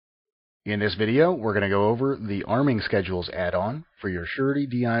In this video, we're going to go over the Arming Schedules add-on for your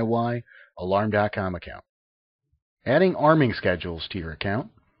suretyDIY Alarm.com account. Adding Arming Schedules to your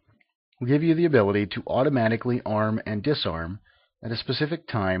account will give you the ability to automatically arm and disarm at a specific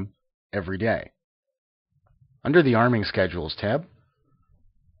time every day. Under the Arming Schedules tab,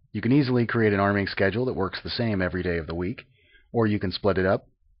 you can easily create an arming schedule that works the same every day of the week, or you can split it up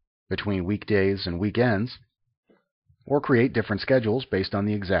between weekdays and weekends, or create different schedules based on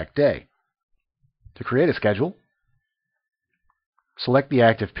the exact day. To create a schedule, select the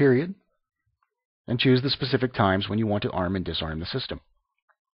active period and choose the specific times when you want to arm and disarm the system.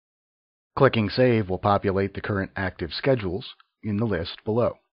 Clicking Save will populate the current active schedules in the list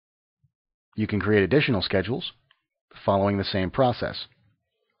below. You can create additional schedules following the same process,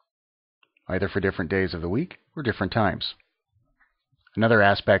 either for different days of the week or different times. Another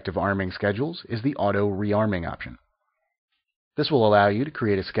aspect of arming schedules is the auto rearming option. This will allow you to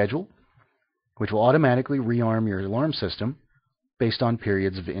create a schedule which will automatically rearm your alarm system based on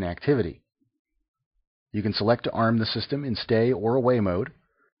periods of inactivity. You can select to arm the system in stay or away mode.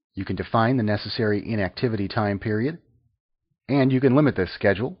 You can define the necessary inactivity time period, and you can limit this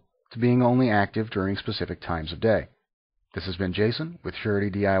schedule to being only active during specific times of day. This has been Jason with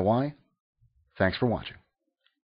suretyDIY. Thanks for watching.